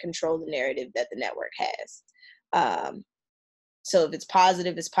you can't control the narrative that the network has. So if it's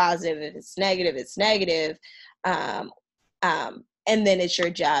positive, it's positive. If it's negative, it's negative. Um, and then it's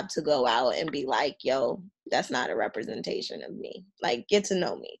your job to go out and be like, yo, that's not a representation of me. Like, get to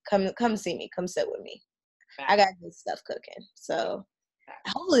know me. Come see me. Come sit with me. I Fact. got good stuff cooking. So Fact.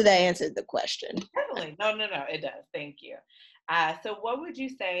 hopefully that answered the question. Definitely. No, no, no. It does. Thank you. So what would you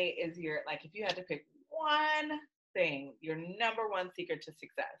say is your, like, if you had to pick one thing, your number one secret to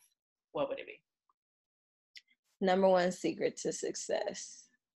success, what would it be? Number one secret to success.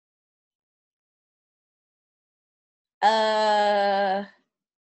 Uh,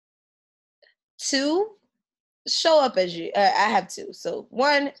 Two, show up as you. I have two. So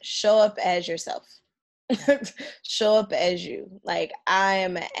one, show up as yourself. Show up as you. Like, I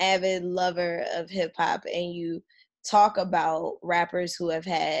am an avid lover of hip hop, and you talk about rappers who have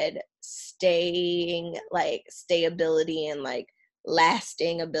had stayability and like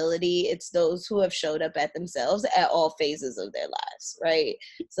lasting ability. It's those who have showed up at themselves at all phases of their lives, right?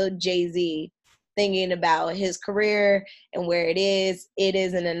 So Jay-Z, thinking about his career and where it is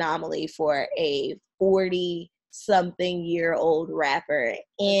an anomaly for a 40 something year old rapper,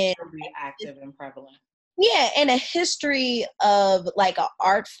 To and still be active and prevalent. yeah, and a history of like an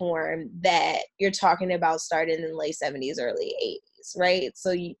art form that you're talking about started in the late 70s, early 80s, right?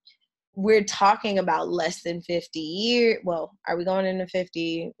 So we're talking about less than 50 years. Well, are we going into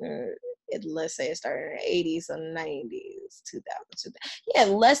 50? Let's say it started in the 80s, so 90s, 2000. Yeah,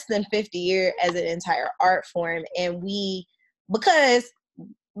 less than 50 years as an entire art form. And because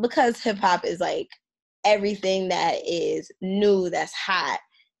hip hop is like everything that is new, that's hot,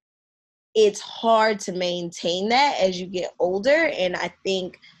 it's hard to maintain that as you get older. And I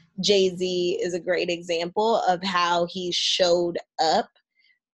think Jay-Z is a great example of how he showed up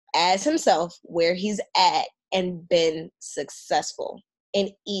as himself where he's at and been successful in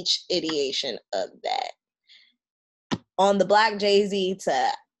each iteration of that. On the Black Jay-Z to,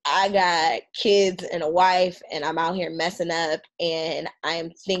 I got kids and a wife and I'm out here messing up, and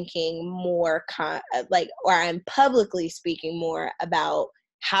I'm thinking more or I'm publicly speaking more about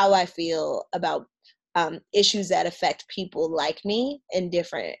how I feel about issues that affect people like me in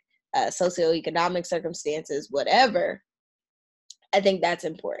different socioeconomic circumstances, whatever. I think that's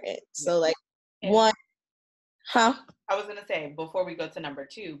important. Yeah. So like, And one, huh? I was gonna say before we go to number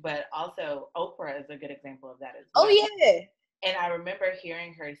two, but also Oprah is a good example of that as Oh well. yeah. And I remember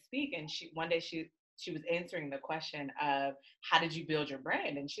hearing her speak, and one day she was answering the question of how did you build your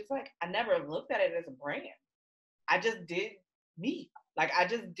brand, and she's like, I never looked at it as a brand. I just did me. Like I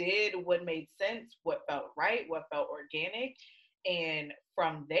just did what made sense, what felt right, what felt organic, and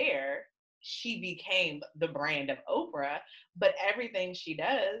from there, she became the brand of Oprah, but everything she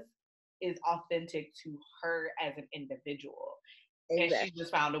does is authentic to her as an individual. And she Exactly.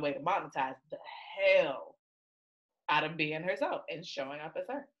 just found a way to monetize the hell out of being herself and showing up as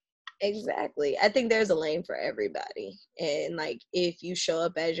her. Exactly. I think there's a lane for everybody. And like if you show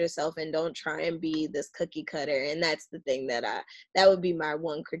up as yourself and don't try and be this cookie cutter, and that's the thing that would be my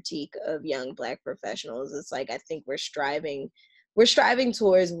one critique of young Black professionals. It's like I think we're striving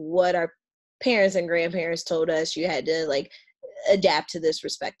towards what our parents and grandparents told us you had to like adapt to this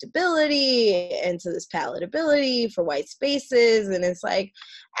respectability and to this palatability for white spaces. And it's like,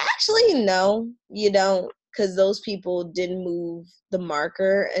 actually, no, you don't, because those people didn't move the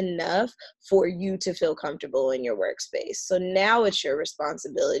marker enough for you to feel comfortable in your workspace. So now it's your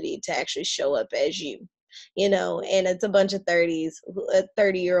responsibility to actually show up as you. And it's a bunch of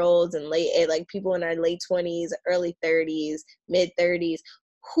 30-year-olds and like people in our late 20s, early 30s, mid 30s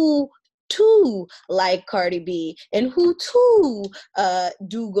who too like Cardi B and who too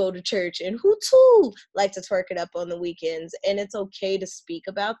do go to church and who too like to twerk it up on the weekends. And it's okay to speak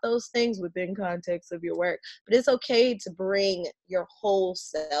about those things within context of your work, but it's okay to bring your whole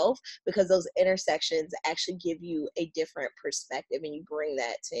self because those intersections actually give you a different perspective and you bring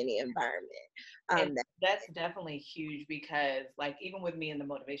that to any environment. And That that's definitely huge because, like, even with me in the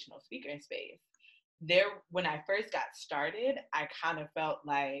motivational speaker space, there, when I first got started, I kind of felt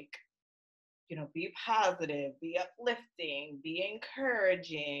like, be positive, be uplifting, be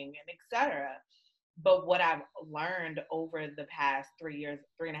encouraging, and etc. But what I've learned over the past 3 years,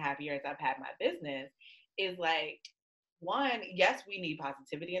 3.5 years I've had my business is like, one, yes, we need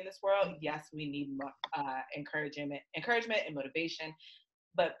positivity in this world. Yes, we need encouragement and motivation.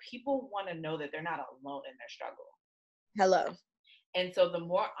 But people want to know that they're not alone in their struggle. hello. And so the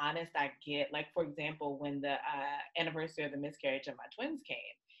more honest I get, like for example, when the anniversary of the miscarriage of my twins came,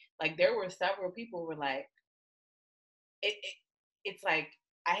 like there were several people who were like, it it's like,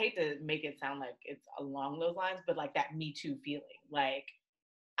 I hate to make it sound like it's along those lines, but like that Me Too feeling, like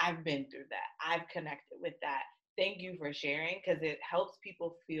I've been through that, I've connected with that. Thank you for sharing because it helps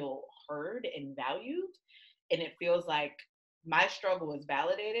people feel heard and valued, and it feels like my struggle is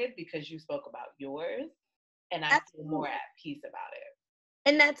validated because you spoke about yours, and I feel more Absolutely. at peace about it.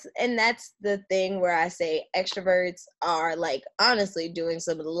 And that's the thing where I say extroverts are like honestly doing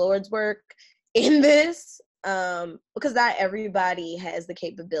some of the Lord's work in this, because not everybody has the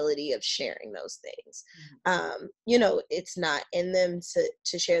capability of sharing those things. It's not in them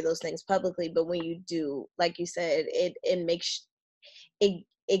to share those things publicly, but when you do, like you said, it makes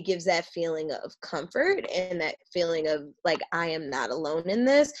it gives that feeling of comfort and that feeling of like I am not alone in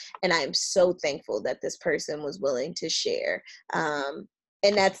this, and I am so thankful that this person was willing to share.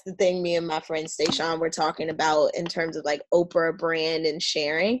 And that's the thing me and my friend Stayshawn were talking about in terms of like Oprah brand and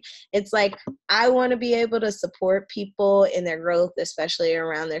sharing. It's like I want to be able to support people in their growth, especially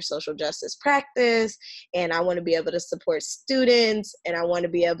around their social justice practice, and I want to be able to support students, and I want to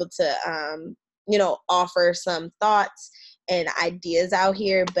be able to offer some thoughts and ideas out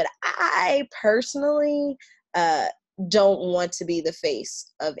here. But I personally uh, don't want to be the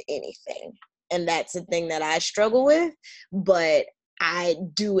face of anything. And that's the thing that I struggle with. But I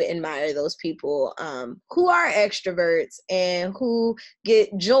do admire those people who are extroverts and who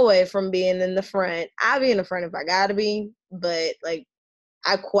get joy from being in the front. I'll be in the front if I gotta be, but like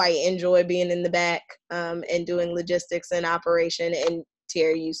I quite enjoy being in the back and doing logistics and operation. And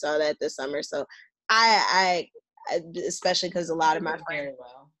Terry, you saw that this summer, so I especially because You do it very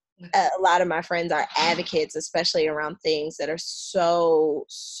well. a lot of my friends are advocates, especially around things that are so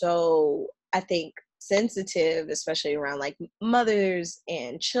I think sensitive, especially around like mothers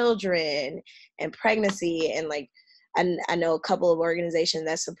and children and pregnancy. And like I know a couple of organizations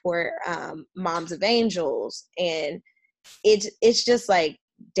that support Moms of Angels, and it's just like,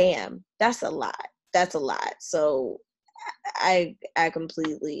 damn, that's a lot. So I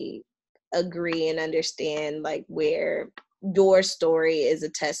completely agree and understand like where your story is a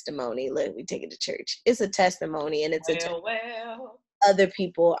testimony. Let me take it to church. It's a testimony, and it's Well. other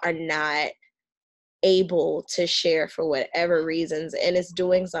people are not able to share for whatever reasons, and it's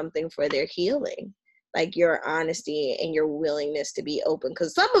doing something for their healing. Like your honesty and your willingness to be open.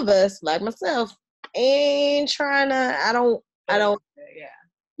 Because some of us, like myself, ain't trying to. I don't. Yeah.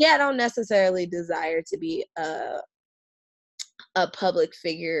 Yeah, I don't necessarily desire to be a public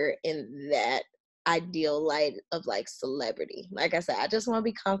figure in that ideal light of like celebrity. Like I said, I just want to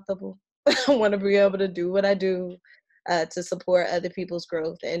be comfortable. I want to be able to do what I do to support other people's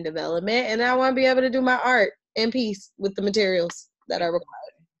growth and development. And I want to be able to do my art in peace with the materials that I require.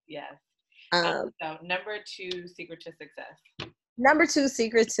 Yes. Um, So number two secret to success. number 2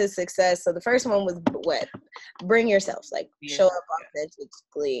 secrets to success. So the first one was what? Bring yourself, like show up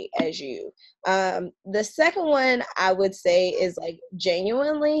authentically as you. The second one I would say is like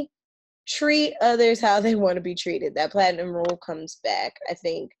genuinely treat others how they want to be treated. That platinum rule comes back. I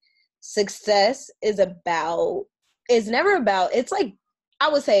think success is never about, it's like, I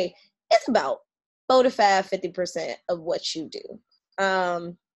would say it's about 45-50% of what you do.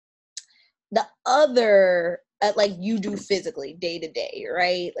 The other, like you do physically day to day,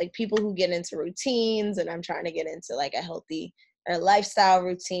 right? Like people who get into routines, and I'm trying to get into like a healthy lifestyle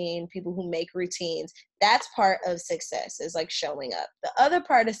routine, people who make routines, that's part of success, is like showing up. The other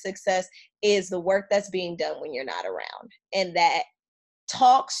part of success is the work that's being done when you're not around. And that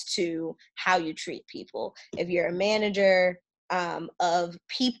talks to how you treat people. If you're a manager of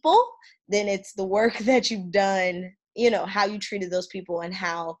people, then it's the work that you've done, how you treated those people and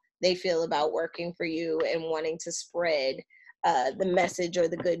how they feel about working for you and wanting to spread the message or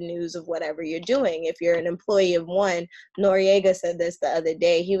the good news of whatever you're doing. If you're an employee of one, Noriega said this the other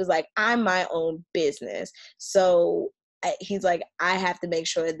day. He was like, I'm my own business. So he's like, I have to make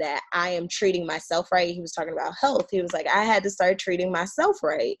sure that I am treating myself right. He was talking about health. He was like, I had to start treating myself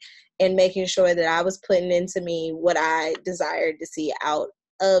right and making sure that I was putting into me what I desired to see out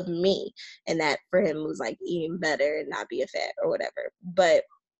of me. And that for him was like eating better and not be a fat or whatever. But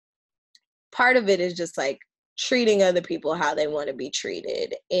part of it is just like treating other people how they want to be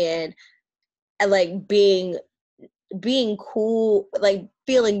treated, and like being cool, like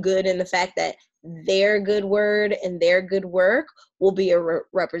feeling good in the fact that their good word and their good work will be a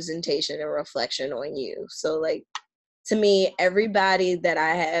representation and reflection on you. So like, to me, everybody that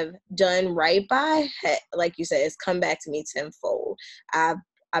I have done right by, like you said, has come back to me tenfold. I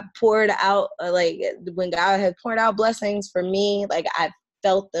poured out, like when God had poured out blessings for me, like I've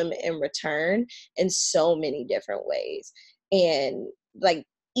felt them in return in so many different ways. And like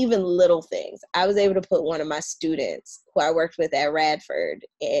even little things. I was able to put one of my students who I worked with at Radford,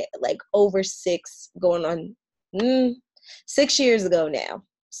 like over 6 years ago now.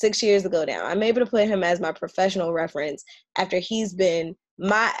 6 years ago now, I'm able to put him as my professional reference after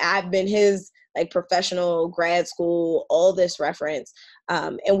I've been his like professional grad school, all this reference.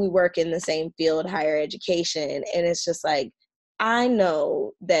 And we work in the same field, higher education. And it's just like, I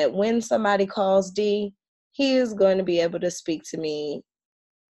know that when somebody calls D, he is going to be able to speak to me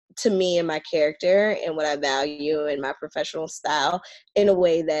and my character and what I value and my professional style in a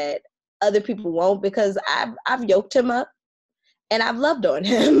way that other people won't, because I've yoked him up and I've loved on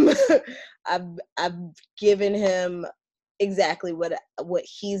him. I've given him exactly what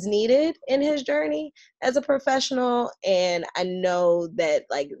he's needed in his journey as a professional, and I know that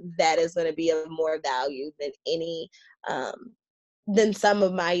like that is going to be of more value than any than some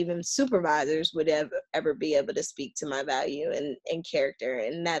of my even supervisors would ever be able to speak to my value and character.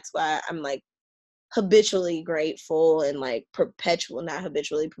 And that's why I'm like habitually grateful and like perpetually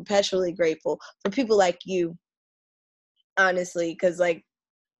grateful for people like you, honestly, because like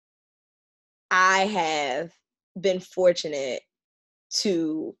I have been fortunate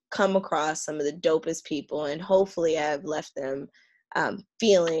to come across some of the dopest people, and hopefully I've left them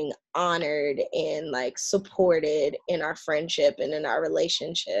feeling honored and like supported in our friendship and in our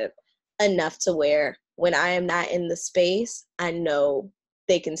relationship enough to where when I am not in the space, I know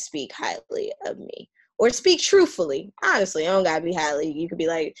they can speak highly of me or speak truthfully. Honestly, I don't gotta be highly. You could be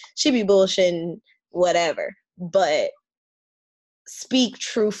like, she be bullshitting, whatever, but speak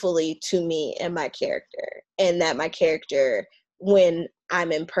truthfully to me and my character, and that my character, when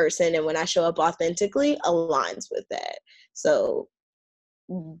I'm in person and when I show up authentically, aligns with that. So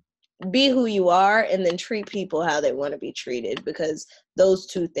be who you are and then treat people how they want to be treated, because those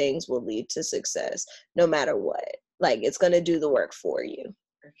two things will lead to success no matter what. Like it's going to do the work for you.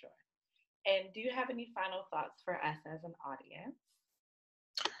 For sure. And do you have any final thoughts for us as an audience?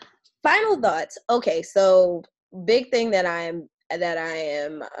 Final thoughts. Okay, so big thing that I am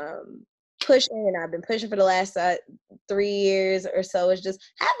pushing, and I've been pushing for the last 3 years or so, is just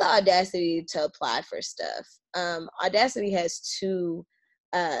have the audacity to apply for stuff. Audacity has two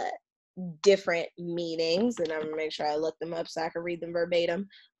different meanings, and I'm gonna make sure I look them up so I can read them verbatim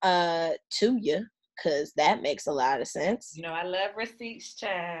to you, because that makes a lot of sense. You know, I love receipts,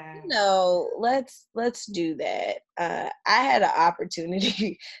 child. Let's do that. I had an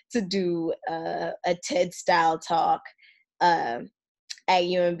opportunity to do a TED style talk at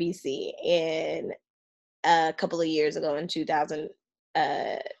UMBC in a couple of years ago in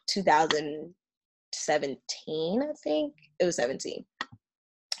 2017, I think it was 17.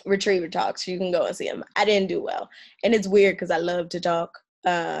 Retriever talks. You can go and see them. I didn't do well, and it's weird because I love to talk,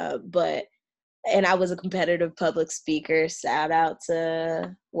 but and I was a competitive public speaker. Shout out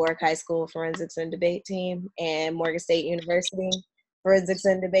to Warwick High School Forensics and Debate Team and Morgan State University Forensics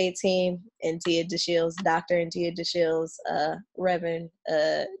and Debate Team, and Tia DeShields, Dr. and Tia DeShields, Reverend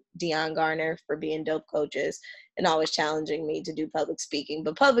Dion Garner for being dope coaches and always challenging me to do public speaking.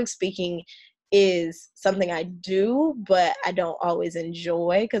 But public speaking is something I do, but I don't always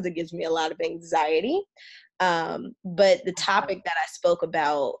enjoy because it gives me a lot of anxiety. But the topic that I spoke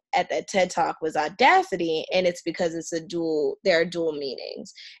about at that TED Talk was audacity, and it's because there are dual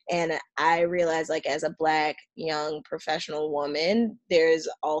meanings. And I realized, like, as a Black young professional woman, there's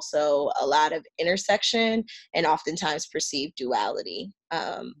also a lot of intersection and oftentimes perceived duality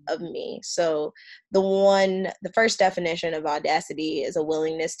of me. So the first definition of audacity is a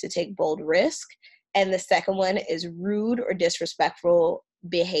willingness to take bold risk. And the second one is rude or disrespectful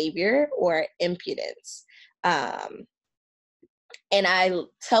behavior or impudence. And I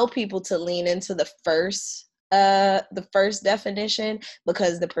tell people to lean into the first definition,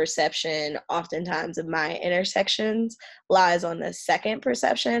 because the perception oftentimes of my intersections lies on the second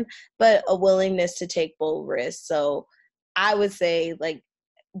perception, but a willingness to take bold risks. So I would say, like,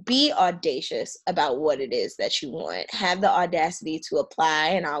 be audacious about what it is that you want. Have the audacity to apply.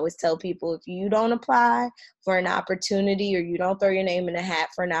 And I always tell people, if you don't apply for an opportunity, or you don't throw your name in a hat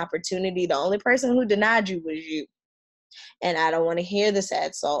for an opportunity, the only person who denied you was you. And I don't want to hear the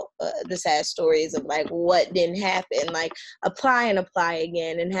sad stories of, like, what didn't happen. Like, apply and apply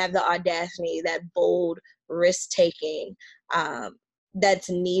again, and have the audacity, that bold risk taking that's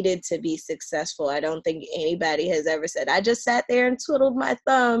needed to be successful. I don't think anybody has ever said, I just sat there and twiddled my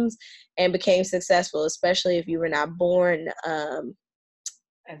thumbs and became successful, especially if you were not born as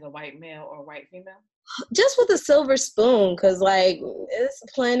a white male or white female. Just with a silver spoon, because, like, it's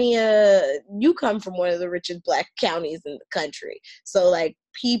plenty of, you come from one of the richest Black counties in the country. So, like,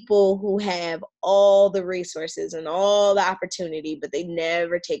 people who have all the resources and all the opportunity, but they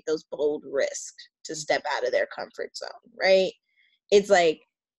never take those bold risks to step out of their comfort zone, right? It's like,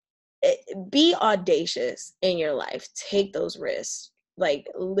 be audacious in your life. Take those risks. Like,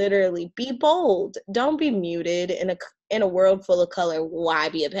 literally be bold. Don't be muted in a world full of color. Why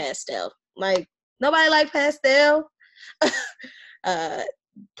be a pastel? Like, nobody like pastel.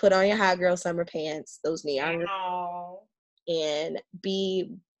 Put on your hot girl summer pants, those neon, and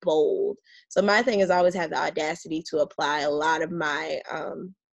be bold. So my thing is always have the audacity to apply. A lot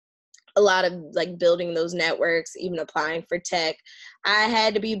of like building those networks, even applying for tech, I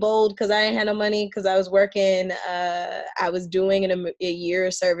had to be bold because I didn't have no money, because I was working, I was doing a year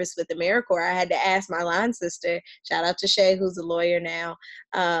of service with AmeriCorps. I had to ask my line sister, shout out to Shay, who's a lawyer now,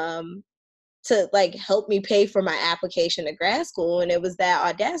 to, like, help me pay for my application to grad school. And it was that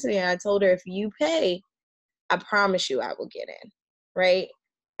audacity. And I told her, if you pay, I promise you I will get in, right?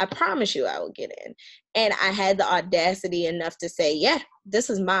 I promise you I will get in. And I had the audacity enough to say, yeah, this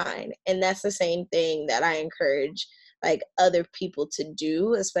is mine. And that's the same thing that I encourage, like, other people to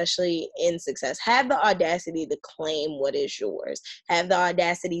do, especially in success. Have the audacity to claim what is yours. Have the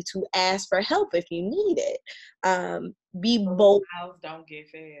audacity to ask for help if you need it. Be bold. Closed mouths don't get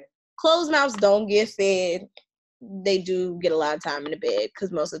fed. Closed mouths don't get fed. They do get a lot of time in the bed,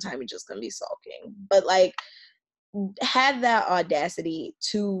 because most of the time you're just gonna be sulking. But, like, have that audacity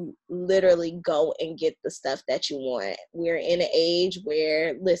to literally go and get the stuff that you want. We're in an age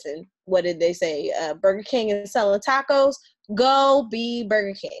where, listen, what did they say? Burger King is selling tacos. Go be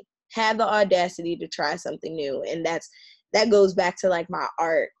Burger King. Have the audacity to try something new. And that goes back to, like, my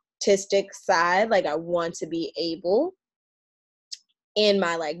artistic side. Like, I want to be able, in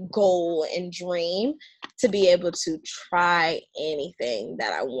my, like, goal and dream, to be able to try anything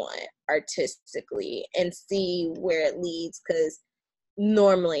that I want artistically and see where it leads, because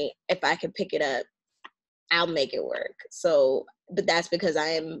normally if I can pick it up, I'll make it work. So, but that's because I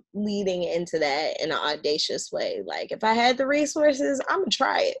am leading into that in an audacious way. Like, if I had the resources, I'm gonna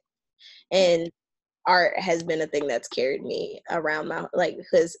try it. And art has been a thing that's carried me around my, like,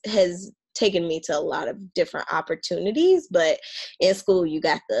 has taken me to a lot of different opportunities. But in school, you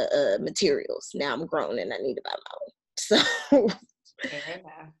got the materials. Now I'm grown and I need to buy my own. So, Fair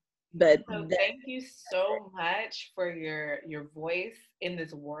enough. but So thank you so much for your voice in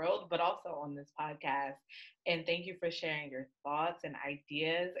this world, but also on this podcast. And thank you for sharing your thoughts and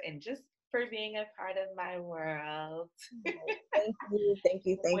ideas, and just for being a part of my world. thank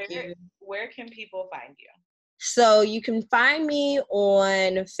you. Where can people find you? So you can find me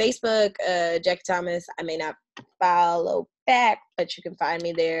on Facebook, Jackie Thomas. I may not follow back, but you can find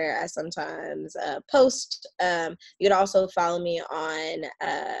me there. I sometimes post. You can also follow me on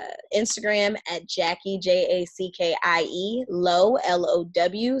Instagram at Jackie JACKIE Low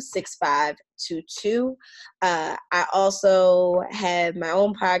LOW 6522. I also have my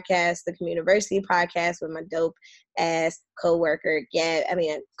own podcast, the Communiversity Podcast, with my dope ass co-worker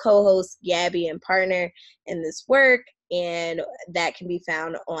co-host Gabby and partner in this work. And that can be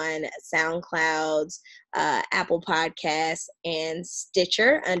found on SoundCloud's Apple Podcasts and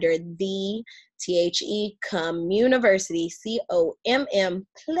Stitcher under the University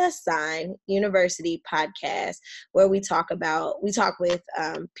University podcast, where we talk with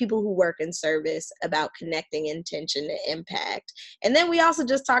people who work in service about connecting intention to impact. And then we also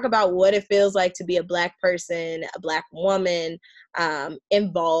just talk about what it feels like to be a Black person, a Black woman,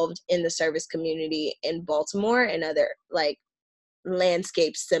 involved in the service community in Baltimore and other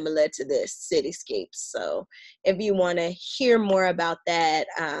landscapes similar to this, cityscapes. So if you want to hear more about that,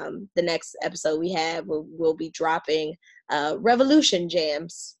 the next episode we have, we'll be dropping Revolution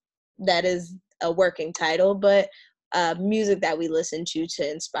Jams. That is a working title, but music that we listen to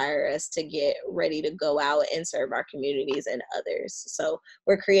inspire us to get ready to go out and serve our communities and others. So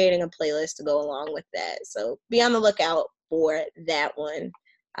we're creating a playlist to go along with that. So be on the lookout for that one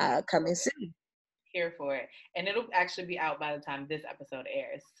coming soon. Here for it. And it'll actually be out by the time this episode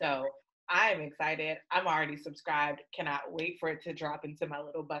airs. So I'm excited. I'm already subscribed. Cannot wait for it to drop into my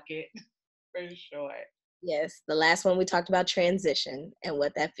little bucket for sure. Yes, the last one we talked about transition and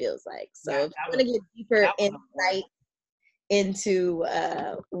what that feels like. So if you want to get deeper insight into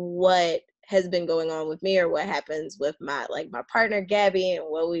what has been going on with me or what happens with my partner Gabby and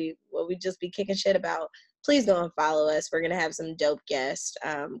what we just be kicking shit about, please go and follow us. We're gonna have some dope guests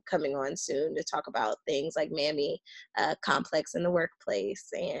coming on soon to talk about things like Mammy complex in the workplace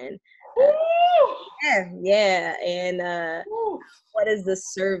and and what is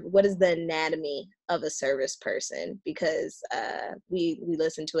the anatomy of a service person, because we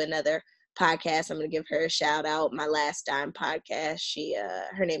listened to another podcast. I'm going to give her a shout out. My Last Dime podcast.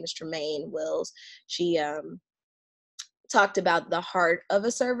 Her name is Tremaine Wills. She talked about the heart of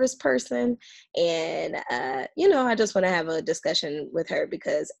a service person, and I just want to have a discussion with her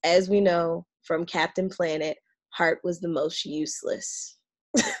because, as we know from Captain Planet, heart was the most useless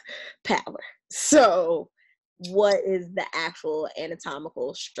power. So what is the actual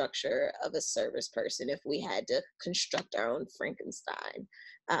anatomical structure of a service person if we had to construct our own Frankenstein?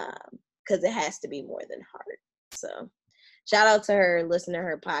 Because it has to be more than heart. So shout out to her, listen to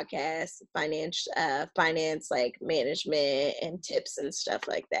her podcast, finance like management and tips and stuff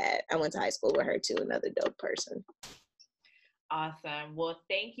like that. I went to high school with her too, another dope person. Awesome. Well,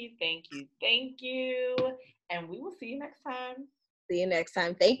 thank you. And we will see you next time. See you next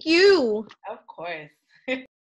time. Thank you. Of course.